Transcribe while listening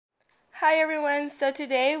Hi everyone, so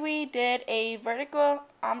today we did a vertical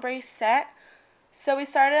ombre set. So we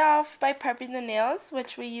started off by prepping the nails,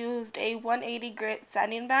 which we used a 180 grit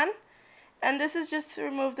sanding band. And this is just to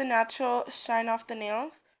remove the natural shine off the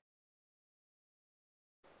nails.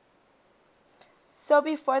 So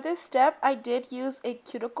before this step, I did use a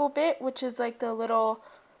cuticle bit, which is like the little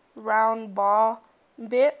round ball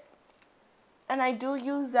bit. And I do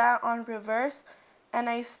use that on reverse, and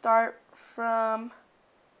I start from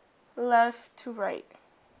left to right.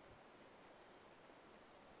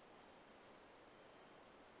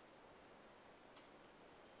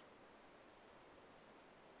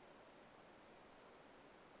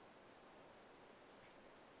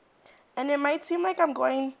 And it might seem like I'm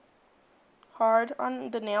going hard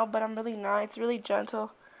on the nail, but I'm really not. It's really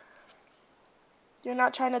gentle. You're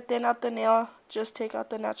not trying to thin out the nail, just take out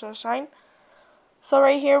the natural shine. So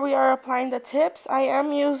right here we are applying the tips. I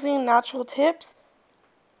am using natural tips.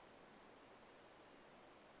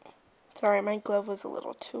 Sorry, my glove was a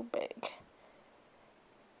little too big.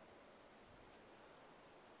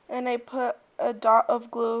 And I put a dot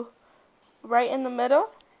of glue right in the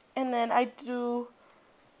middle, and then I do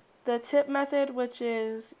the tip method, which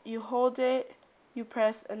is you hold it, you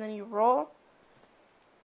press, and then you roll.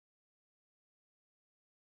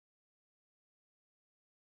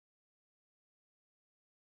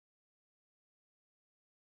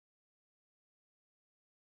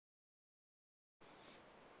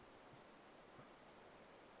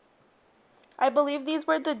 I believe these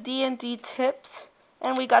were the D&D tips,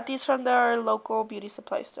 and we got these from our local beauty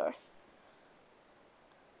supply store.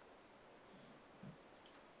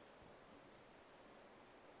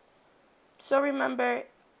 So remember,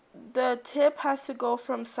 the tip has to go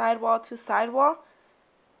from sidewall to sidewall.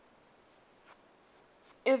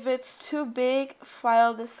 If it's too big,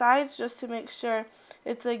 file the sides just to make sure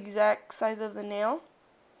it's the exact size of the nail.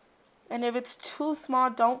 And if it's too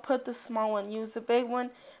small, don't put the small one. Use the big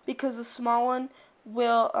one, because the small one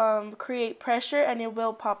will create pressure and it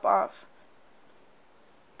will pop off.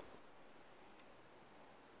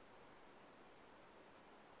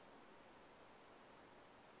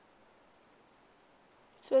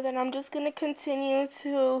 So then I'm just going to continue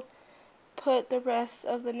to put the rest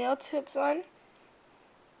of the nail tips on.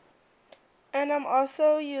 And I'm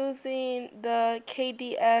also using the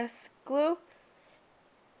KDS glue.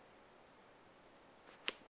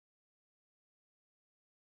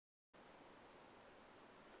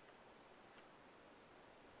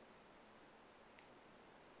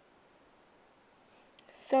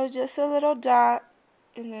 So just a little dot,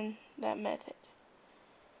 and then that method.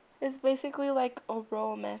 It's basically like a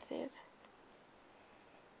roll method.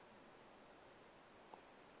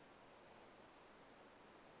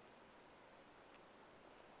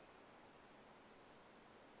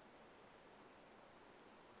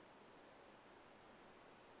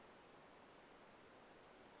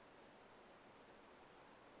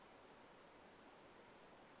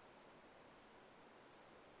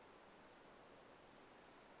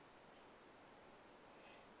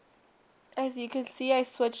 As you can see, I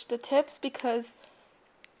switched the tips because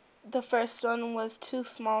the first one was too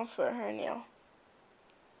small for her nail.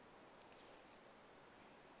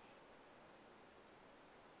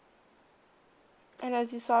 And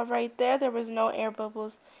as you saw right there, there was no air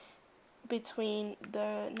bubbles between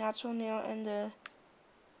the natural nail and the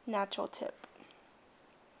natural tip.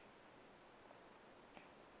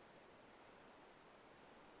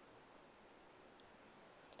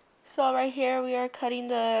 So right here we are cutting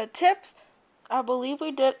the tips. I believe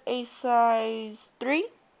we did a size 3.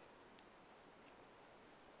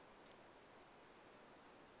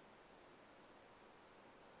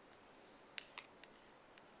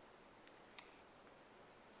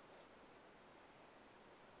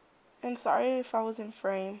 And sorry if I was in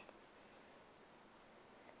frame.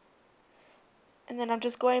 And then I'm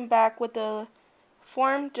just going back with the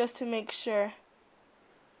form just to make sure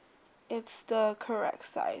it's the correct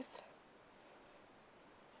size.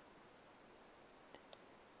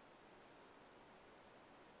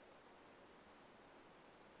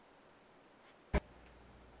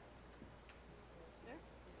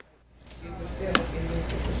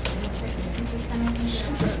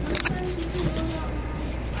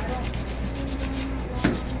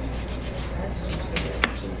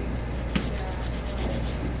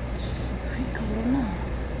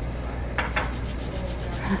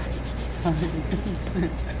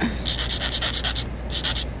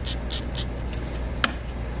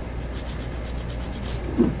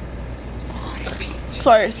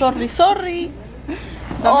 Sorry.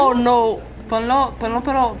 Oh no. Ponlo, el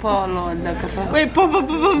de acá. Wait,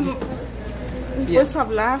 ¿puedes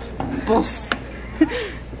hablar? Post.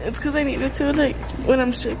 It's because I needed to, like, when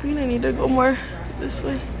I'm shaping, I need to go more this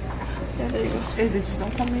way. Yeah, there you go. Hey, they just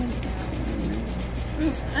don't come in.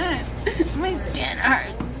 My skin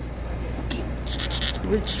hurts.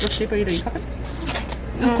 What shape are you doing? Cupping?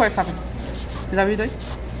 Just core cupping. Is that what you're doing?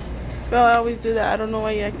 Well, I always do that. I don't know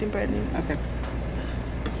why you're acting brand new. Okay.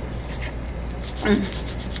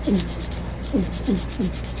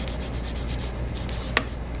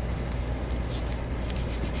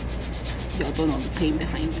 Y'all don't know the pain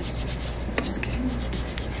behind this. Just kidding.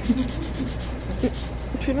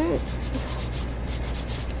 What you know?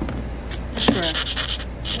 Sure.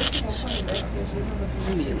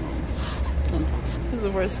 Leave me alone. Don't talk to me. This is the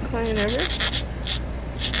worst client ever.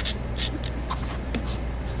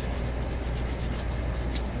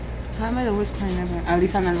 How am I the worst client ever? At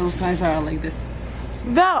least I'm not those clients are like this.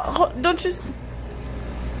 Val, don't you...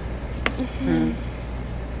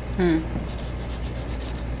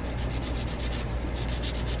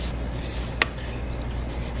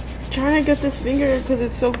 Trying to get this finger because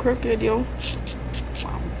it's so crooked, yo.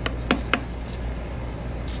 Wow.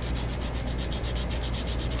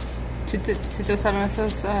 ¿Si te usaron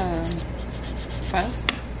esos files?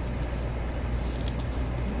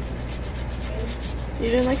 You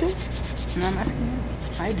didn't like them? No, I'm asking you.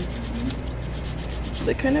 I do.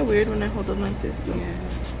 They're kind of weird when I hold them like this. So. Yeah.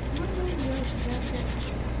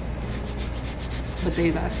 But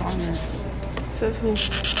they last longer. Says who?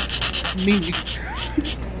 Me.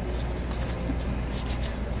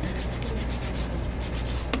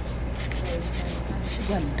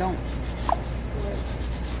 Yeah, don't.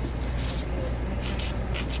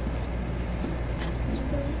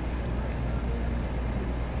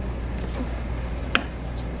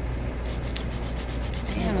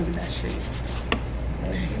 Damn, look at that shit.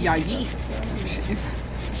 Yeah, yeet. Oh, shit.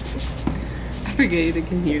 I forget they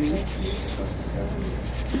can hear me.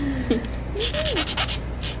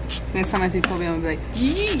 Next time I see Kobe, I'm gonna be like,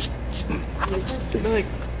 yeet. They'll be like,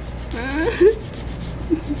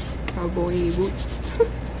 cowboy boot.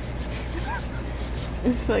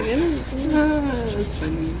 That's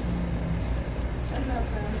funny.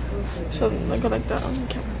 So look like that on the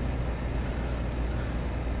camera.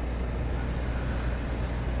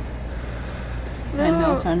 My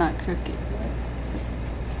nails are not crooked.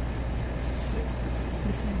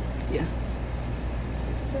 This way? Yeah.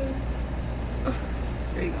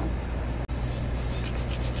 There you go.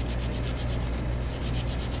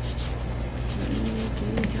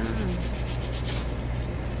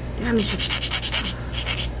 Damn it.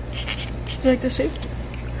 You like the shape?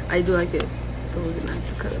 I do like it, but we're gonna have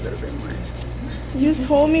to cut a little bit more. You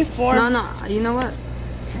told me for. No, you know what?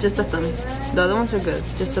 Just the thumb. The other ones are good.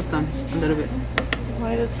 Just the thumb, a little bit.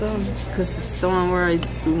 Why the thumb? Because it's the one where I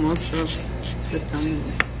do most of the thumb.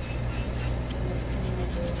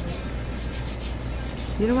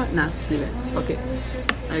 You know what? Nah, leave it. Okay.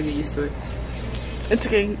 I get used to it. It's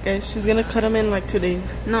okay, guys. She's gonna cut them in like 2 days.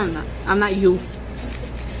 No, I'm not. I'm not you.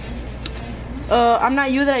 I'm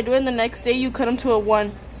not you that I do it, and the next day you cut them to a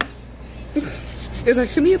 1. It's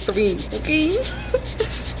actually a 3, okay?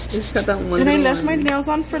 Just cut that one. And I left my nails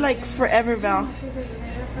on for like forever, Val.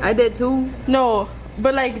 I did too. No,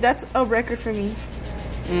 but like that's a record for me.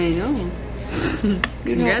 I know.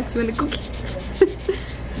 Congrats, you want a cookie?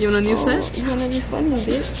 You want a new set? You wanna be funny,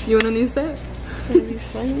 bitch? You want a new set? You wanna be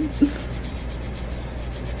funny?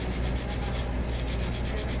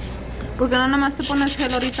 ¿Por qué no nomás te pones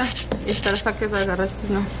gel ahorita? Y espera hasta que te agarres tus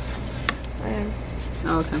nails. I am.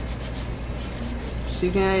 Oh, okay. So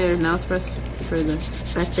you can get your nails pressed for the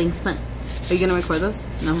resting front. Are you gonna record those?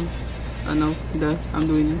 No. Oh no, duh. I'm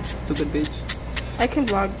doing it. Stupid bitch. I can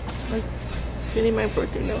vlog. Like, getting my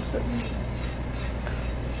birthday nails.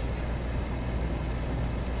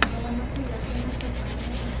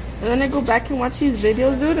 And then I go back and watch these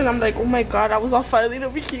videos, dude, and I'm like, oh my god, I was all filing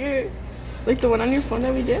over here. Like the one on your phone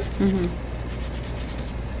that we did.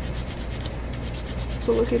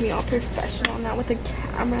 So look at me all professional now with the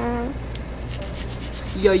camera.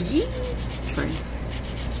 Yo, yee. Sorry.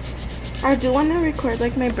 I do want to record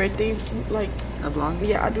like my birthday, like a vlog.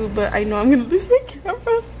 Yeah, I do, but I know I'm gonna lose my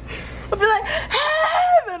camera. I'll be like,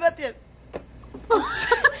 hey! Then at the end,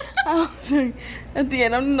 oh, sorry. At the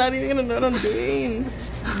end, I'm not even gonna know what I'm doing.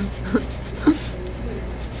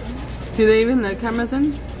 Do they even let cameras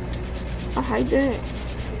in? I hide it.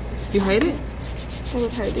 You hide it? I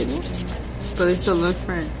would hide it. No? But they still look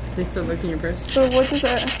for it. They still look in your purse. So what does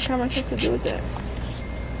that camera have to do with that?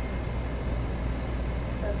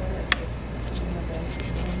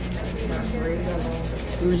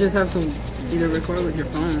 You just have to either record with your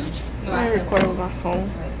phone. I record with my phone.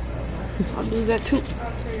 I'll do that too.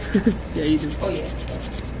 Yeah, you do. Oh yeah.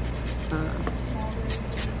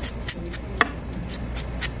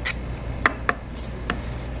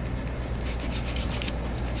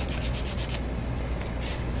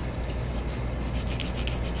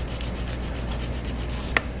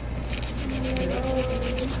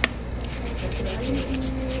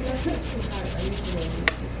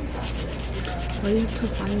 Why do you have 2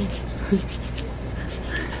 files?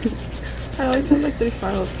 I always have like 3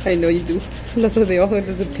 files. I know you do. That's why they all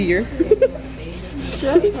disappear.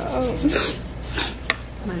 Shut up.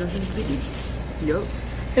 My nose is bleeding. Yup.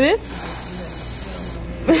 It is?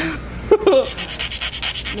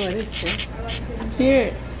 No, it is.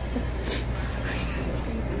 Here.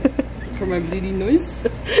 For my bleeding noise.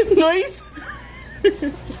 Noise?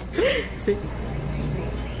 See?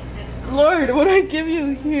 Lord, what do I give you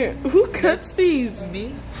here? Who cuts these?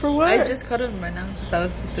 Me? For what? I just cut them right now because I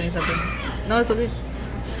was doing something. No, it's okay.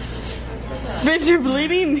 Bitch, you're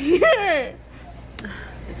bleeding here.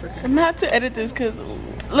 It's okay. I'm gonna have to edit this because,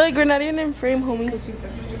 look, we're not even in frame, homie.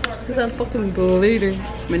 Because I'm fucking bleeding.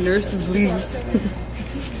 My nurse is bleeding.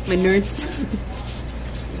 My nurse.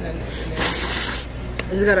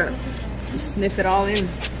 I just gotta sniff it all in.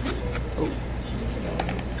 Oh.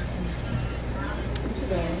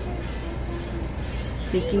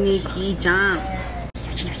 Nicky jump.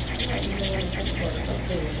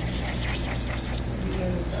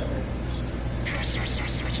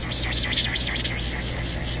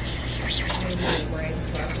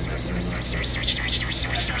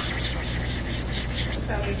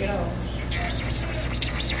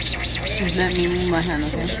 Just let me move my hand,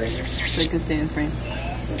 okay? So I can stay in frame.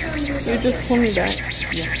 You just pull me back.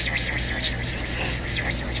 Yeah.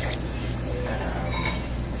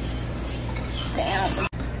 Damn.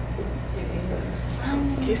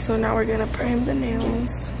 Okay, so now we're gonna prime the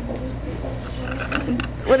nails.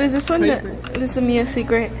 What is this one? This is a Mia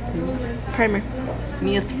Secret primer.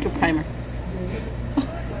 Mia Secret primer.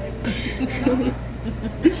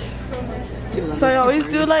 So I always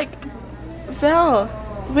do like Val.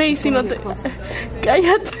 Wait, see nothing.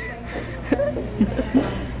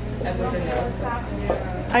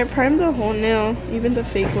 I prime the whole nail, even the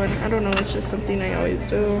fake one. I don't know, it's just something I always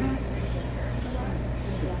do.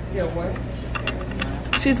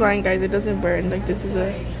 She's lying, guys. It doesn't burn. Like, this is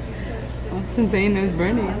a... Oh, since ain't it's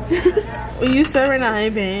burning. Well, you said right now I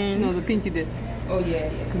burn. No, the pinky did. Oh, yeah.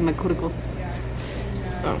 Because my cuticle.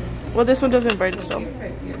 Oh. Well, this one doesn't burn, so.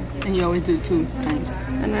 And you always do it 2 times.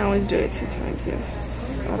 And I always do it 2 times,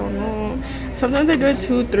 yes. I don't know. Sometimes I do it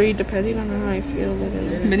 2, 3, depending on how I feel.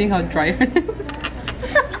 Depending how dry.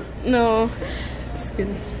 No. Just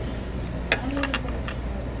kidding.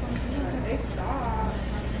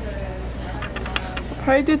 I'll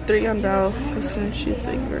probably do 3 on Belle, because since she's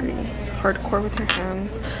like very hardcore with her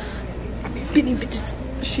hands.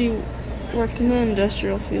 She works in the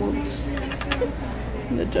industrial fields.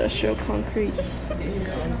 Industrial concretes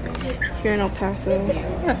here in El Paso.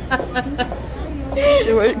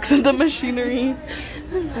 She works in the machinery,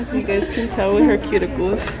 as you guys can tell with her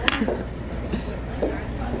cuticles.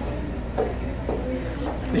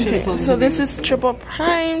 Okay, so this is triple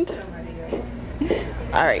primed.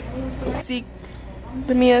 Alright, see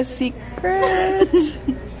the Mia Secret.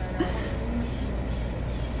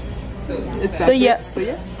 It's backwards for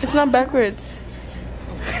you? It's not backwards.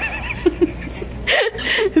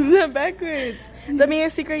 It's not backwards. The Mia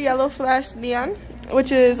Secret Yellow Flash Neon,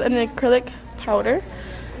 which is an acrylic powder.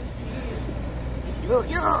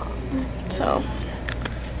 So.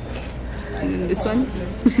 And then this one.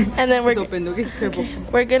 And then we're open, okay?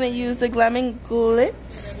 We're gonna use the Glamming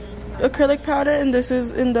Glitz acrylic powder, and this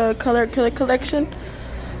is in the color acrylic collection.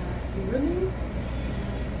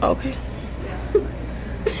 Okay.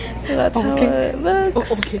 So that's how it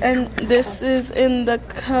looks. Okay. And this is in the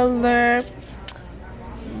color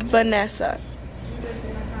Vanessa.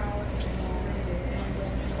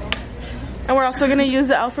 And we're also gonna use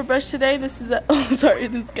the alpha brush today. This is a, oh sorry,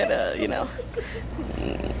 this is gonna, you know.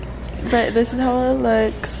 But this is how it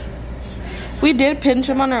looks. We did pinch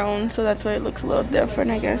them on our own, so that's why it looks a little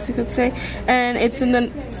different, I guess you could say. And it's in the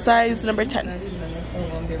size number 10.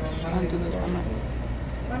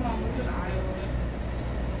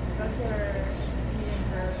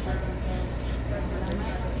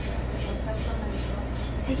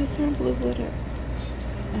 I just found blue glitter.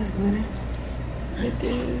 That's glitter? It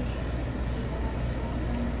did.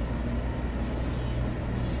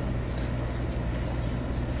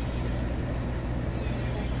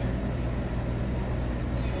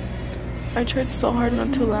 I tried so hard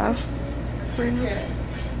not to laugh. I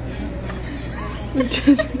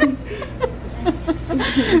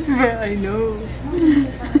know.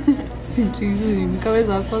 Jesus, mi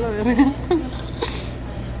cabezazo, la verga.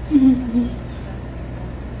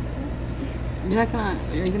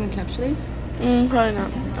 Are you gonna encapsulate? Probably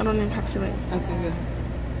not. I don't encapsulate. Okay, good.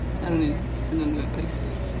 I don't need it. Don't do it, please.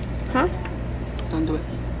 Huh? Don't do it.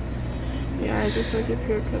 Yeah, I just like it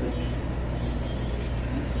pure color.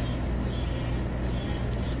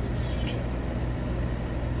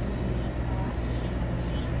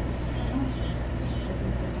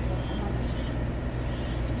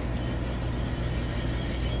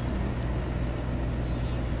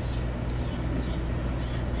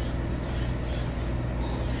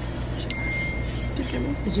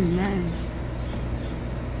 It's just nice.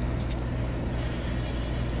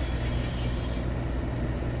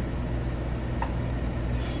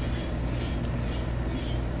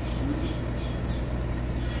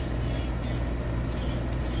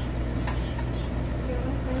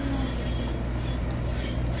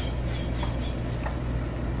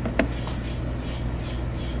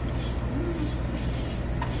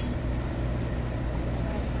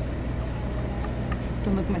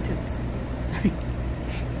 Don't look at my tips. Sorry.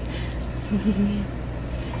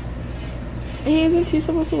 Hey, isn't he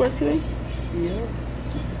supposed to work today? Yep.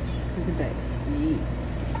 Look at that. Yeet.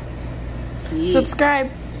 Yeet. Subscribe.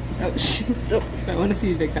 Oh shit. Oh, I want to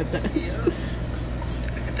see if I got that. Yep. Look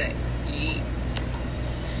at that. Yeet.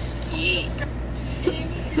 Yeet.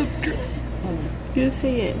 Subscribe. Hold on. You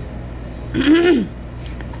say it.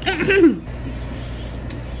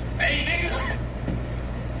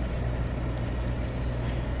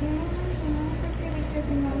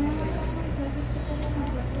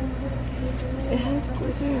 It has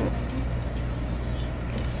good hair.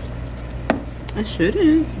 I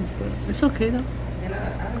shouldn't. It's okay though. And I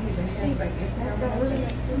don't even have like Instagram.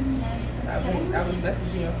 I was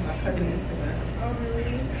messaging off my cousin Instagram. Oh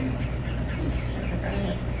really?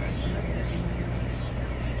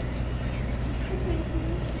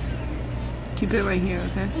 Keep it right here,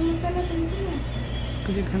 okay?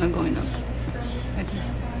 Because you're kind of going up. Right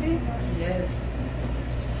there. Yes.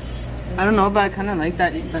 I don't know, but I kind of like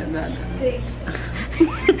that.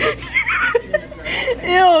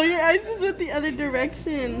 Ew, your eyes just went the other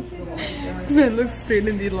direction. Because I look straight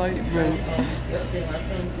in the light, bro. Yesterday my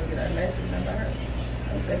friends look at our lashes and I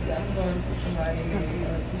was like, yeah, I'm going to somebody and she's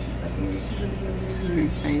like, yeah, she's really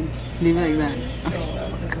good. Fine. Leave it like that. So I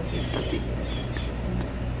was like, okay, Tati.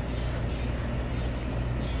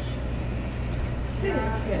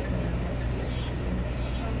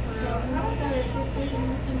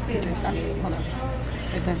 Hold on.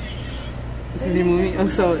 Right there. This is your movie. Oh,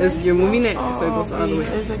 so it's your movie neck, so it goes all the way.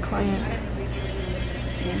 There's a client.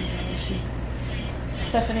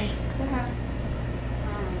 Stephanie.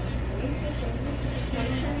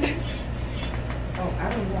 Oh, I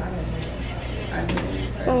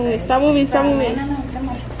don't know. Stop moving, stop moving.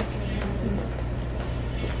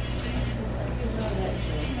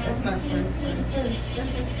 That's my first.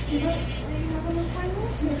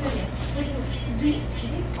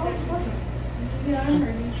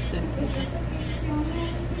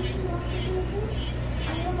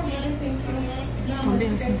 Only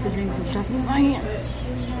asking for drinks of just mine. It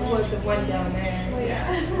was the one down there.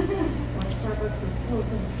 Yeah. My Starbucks was closed.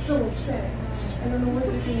 I'm so upset. I don't know what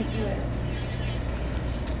they're going to do.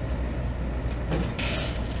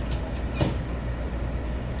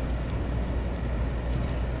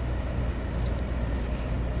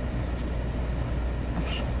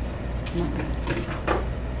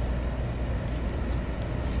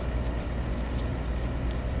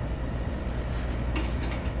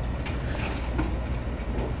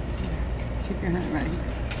 Keep your hand right here.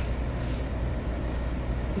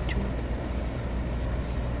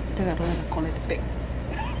 Te agarro de la cola y te pego.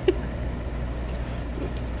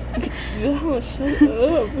 No, shut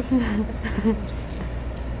up.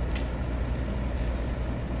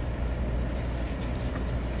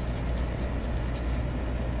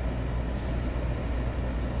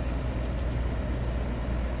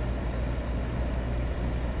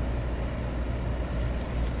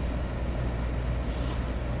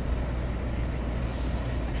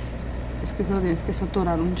 Es que eso lo tienes que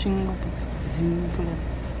saturar un chingo porque se hace muy color.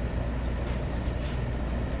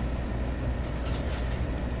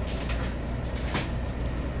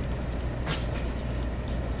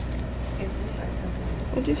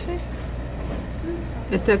 What'd you say?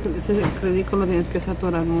 Este acrílico lo tienes que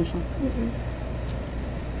saturar mucho.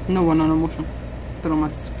 No, bueno, no mucho, pero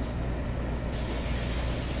más.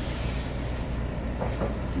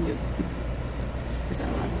 Yo. Esa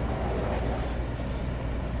no.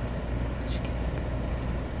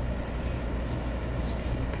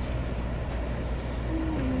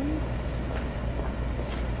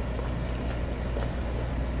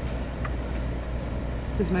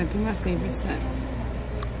 This might be my favorite set.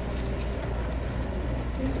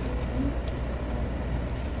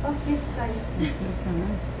 Let's go from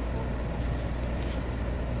there.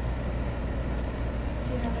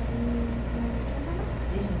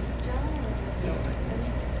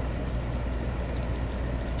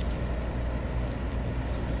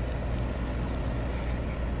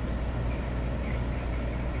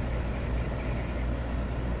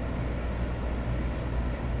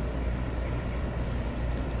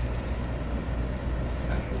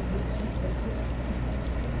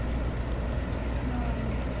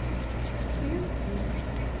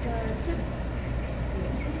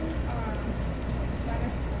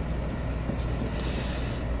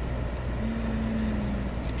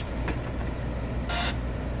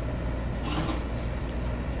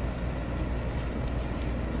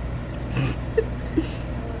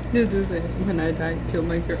 This dude said, when I die, kill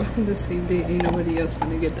my girl on the same day. Ain't nobody else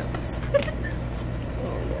gonna get that pussy.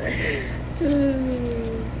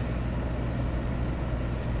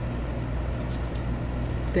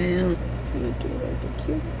 Damn. I'm gonna do like the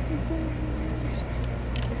cuticle first.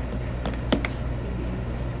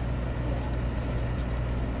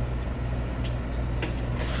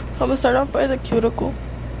 So I'm gonna start off by the cuticle.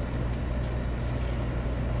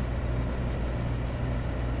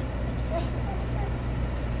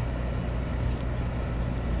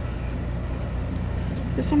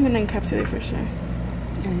 This I'm gonna encapsulate for sure.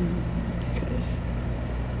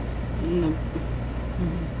 No.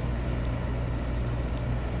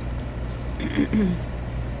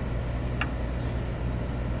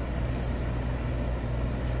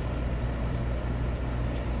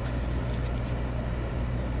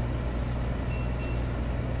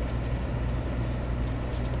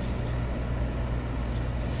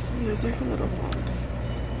 There's like a little bumps.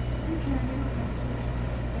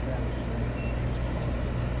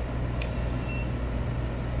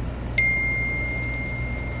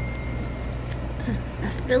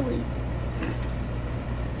 That's Billy.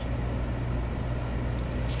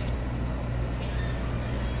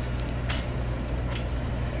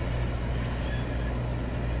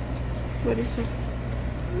 What is it?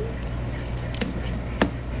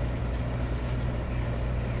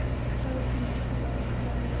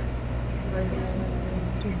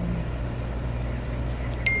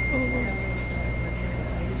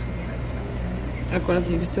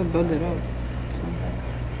 Acuérdate, you can still build it up. So.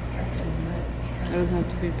 It doesn't have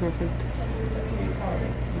to be perfect.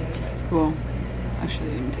 Well,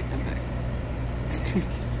 actually, let me take that back.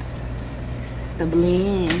 The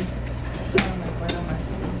bling.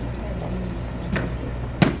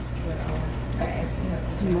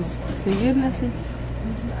 Vamos a seguirle así.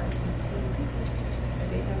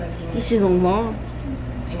 This is long.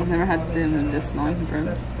 I've never had them this long,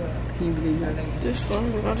 bro. Can you believe that? This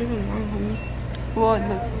long, they're not even long, homie. Well,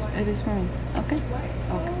 look, it is for me. Okay?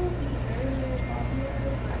 Okay.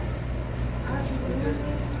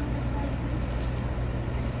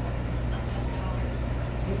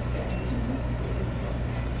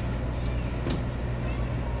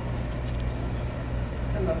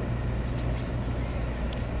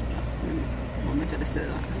 Voy a meter este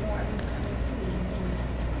dedo acá.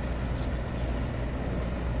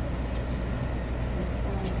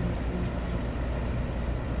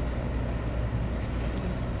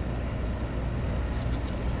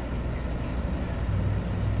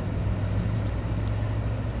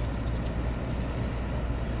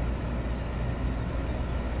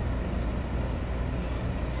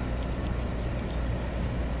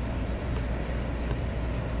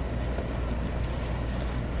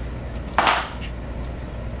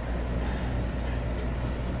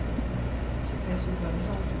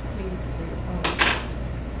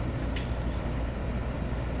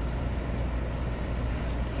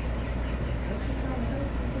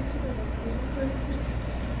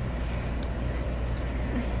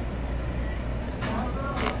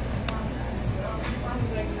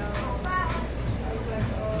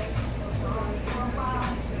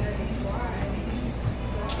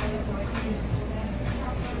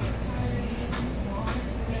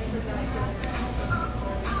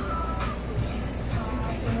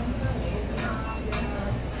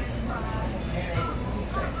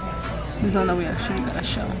 This is one that we actually gotta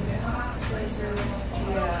show.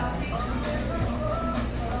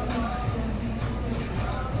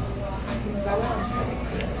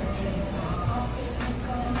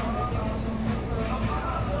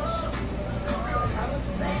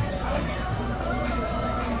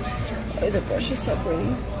 Oh, the brush is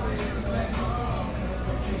separating.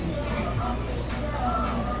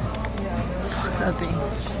 Fuck that thing.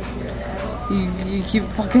 You keep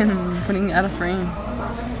fucking putting it out of frame.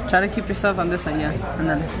 Try to keep yourself on this side, yeah. And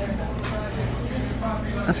then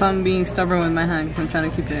that's why I'm being stubborn with my hand, because I'm trying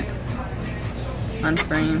to keep it on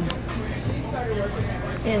frame.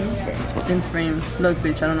 In frame. Look,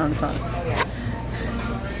 bitch, I don't know how to talk.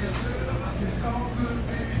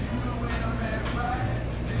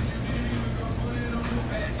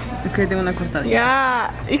 Es que tengo una cortadita.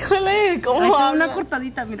 Ya, híjole, ¿cómo Tengo habla? una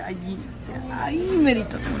cortadita, mira, allí. Ahí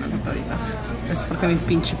merito tengo una cortadita. Es porque mi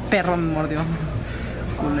pinche perro me mordió.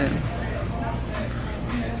 Culero.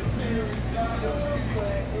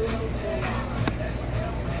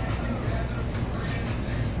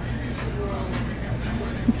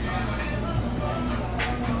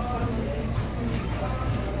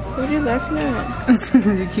 What are you laughing at?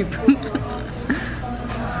 You keep...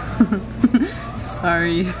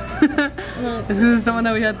 Sorry. This is the one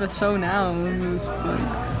that we had to show now.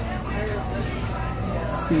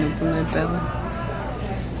 No pone el pelo.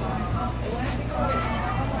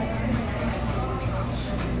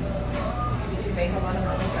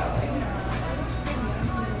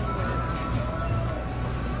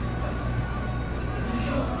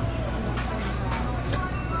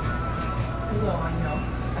 No, I know.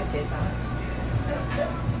 I did that.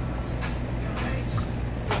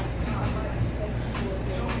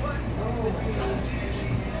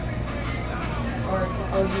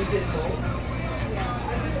 Oh, you did both?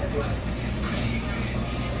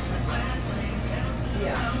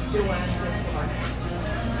 Yeah, do one and this one.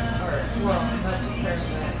 Or, well, not just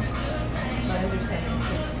her, but my understanding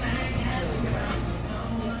is really good.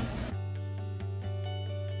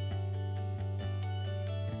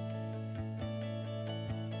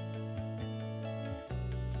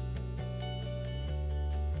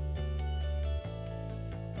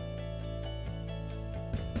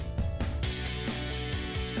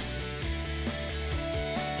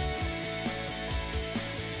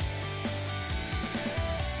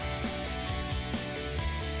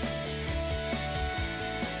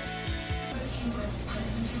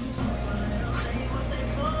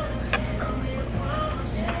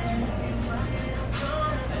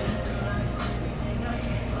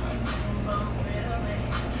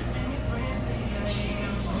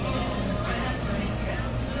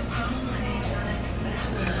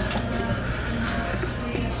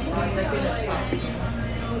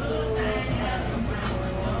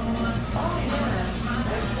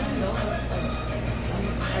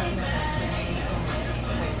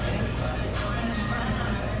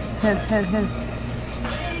 Head.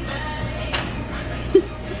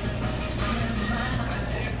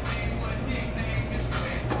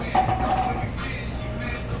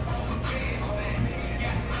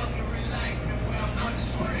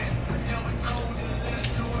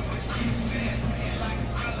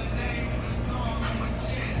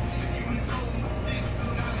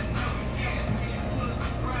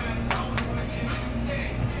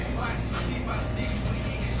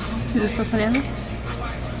 ¿Lo está saliendo?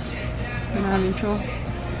 Nada, mucho.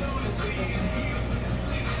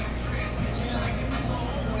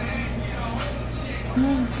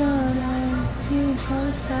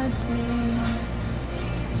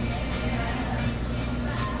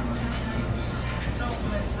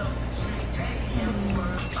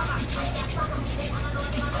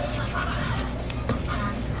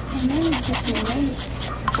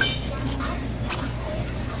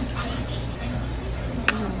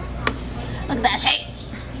 Look at that shape.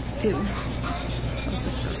 Ew. That was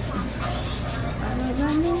disgusting.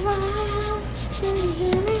 Can you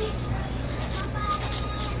hear me?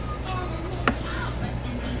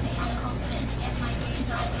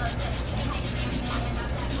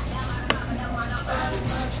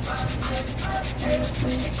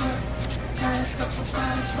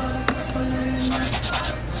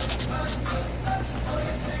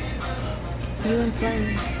 You and Jen.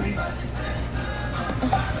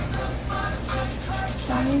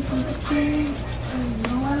 Sorry for the tree. I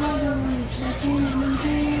know I love it when you check in and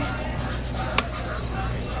day.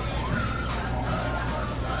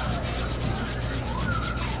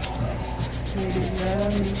 Maybe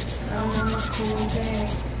love me. I'm a cool day.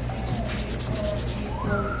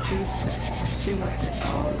 What she said. She wants it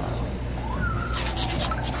all out.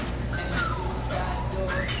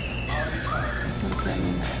 Okay.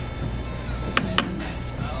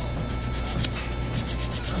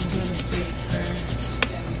 I'm gonna take her.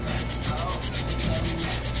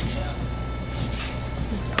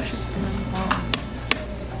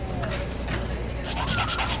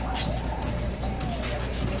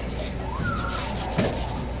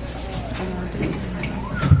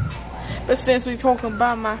 But since we talking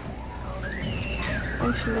about my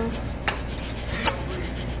functional,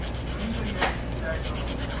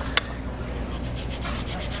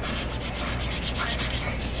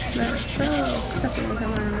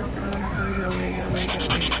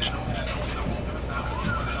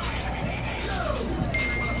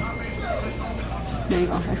 there you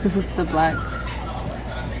go. It's because it's the black.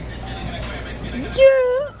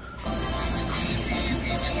 yeah.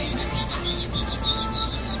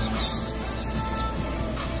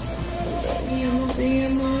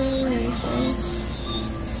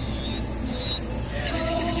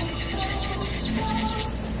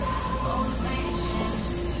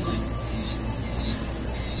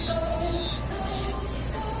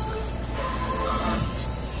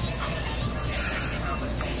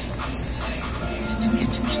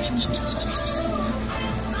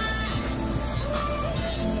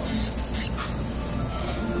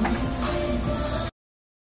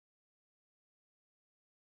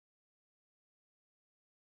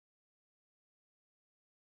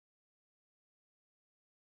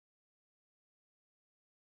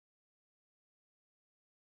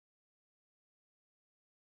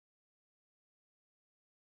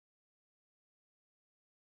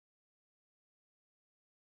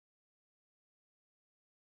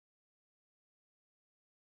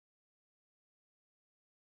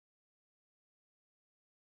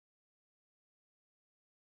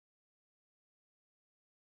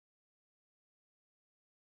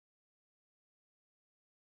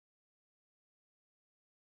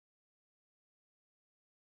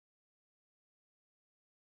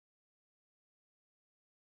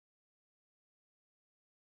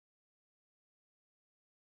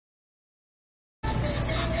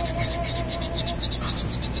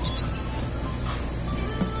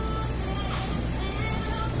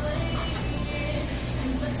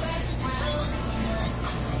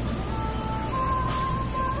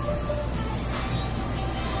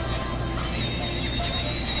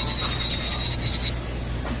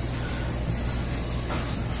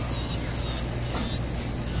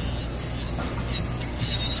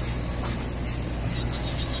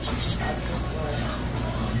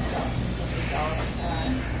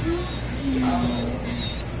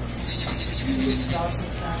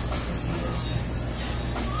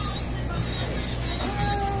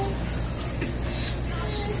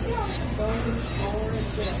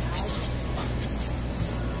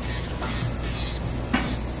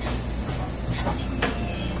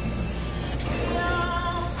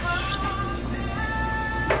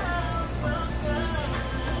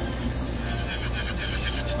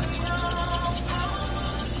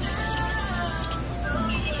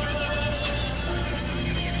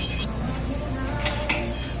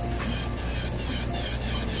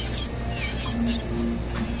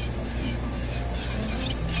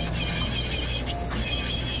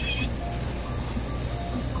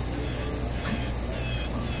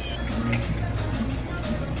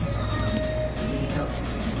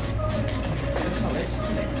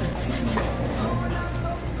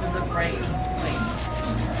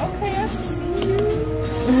 Okay, I see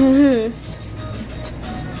you.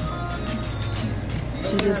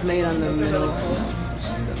 She just laid on the middle.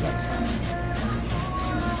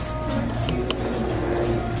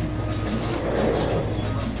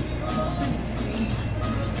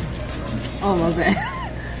 Oh my bad.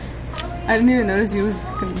 I didn't even notice you was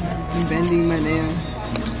bending my nail.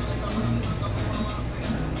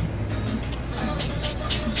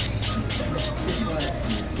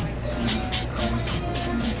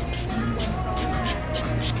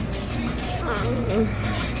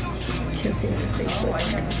 Can't see my face.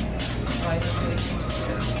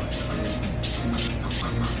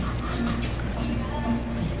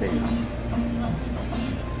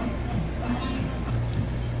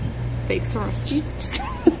 Fake Swarovski?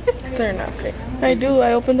 They're not fake. I do.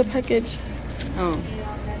 I opened the package. Oh.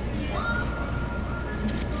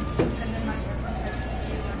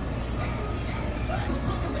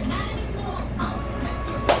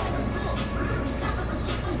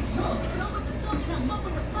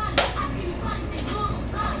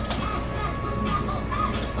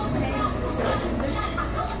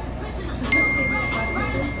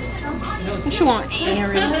 What you want,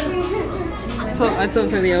 Aaron? I told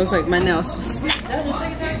Philly, I was like, my nails.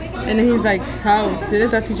 And then he's like, how? Did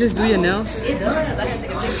Tati just do your nails? It does. I have to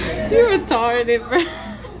take a picture. You're retarded, bro.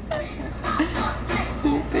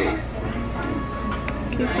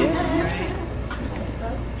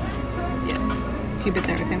 Yeah. Keep it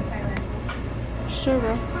and everything. Sure,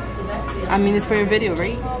 bro. So that's the I mean, it's for your video,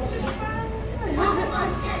 right?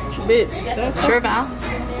 Bitch. Sure, Val.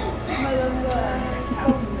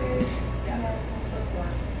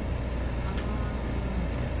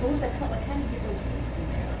 So what's that color? How do you get those roots in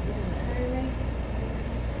there?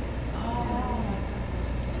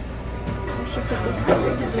 I should put the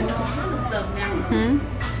We're just doing all kind of stuff now. Hmm?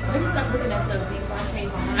 Let me stop looking at stuff, see if I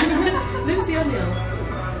change my mind. Let me see your nails.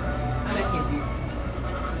 I bet can't see.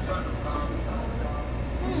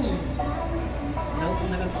 Nope, I'm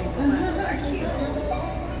not gonna change my mind. They're cute.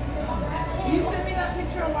 You sent me that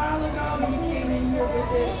picture a while ago and you came in here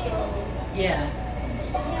with it, so Yeah.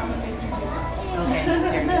 I'm gonna make you do Okay,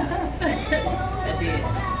 there you go. That did.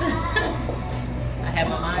 I had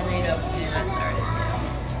my mind made up and I started.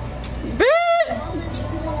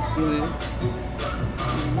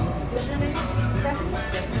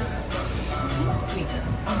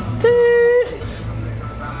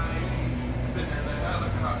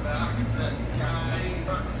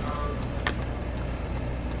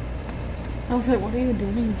 I was like, what are you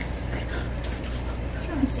doing?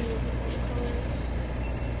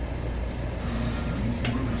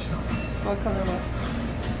 What color what?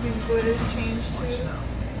 These glitters changed too.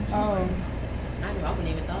 Oh. I wouldn't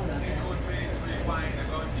even thought about that.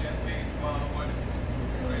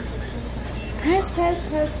 Press.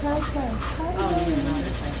 Oh, yeah, no,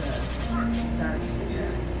 that's like a dark.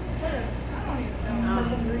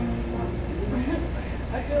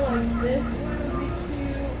 I feel like this one would be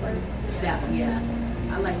cute. Like That one, yeah.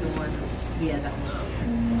 I like the one. Yeah, that one.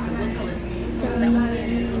 So what color? That one.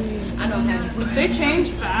 I don't have. they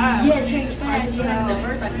change fast. Yeah, it changed fast. Yeah, the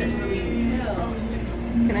first I couldn't really tell.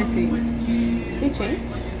 Can I see? They change?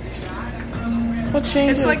 What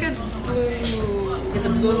changes? It's like a blue. It's a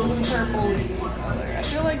blue, purple color. I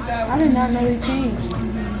feel like that I did not know they changed.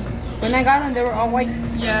 When I got them, they were all white.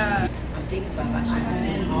 Yeah. I'm thinking about I should put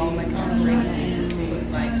in all like color and just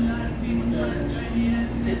looks like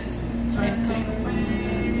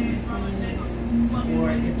or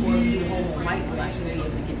if we're do the whole white, we'll actually be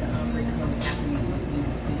able to get the ombre color after we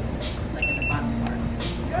like at the bottom part.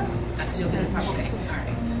 I still get the part. Okay, all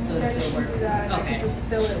right. So it'll still work. Okay. Just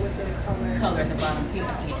fill it with the color. Color at the bottom. Yeah.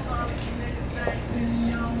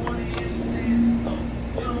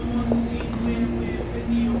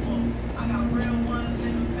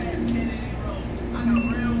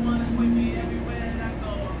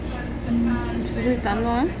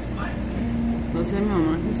 Você, meu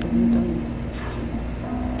amor, você não tá vendo.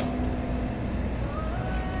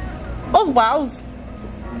 Oh, wows.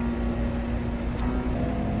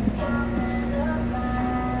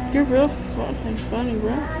 You're real fucking funny,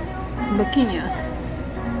 bro. Boquinha.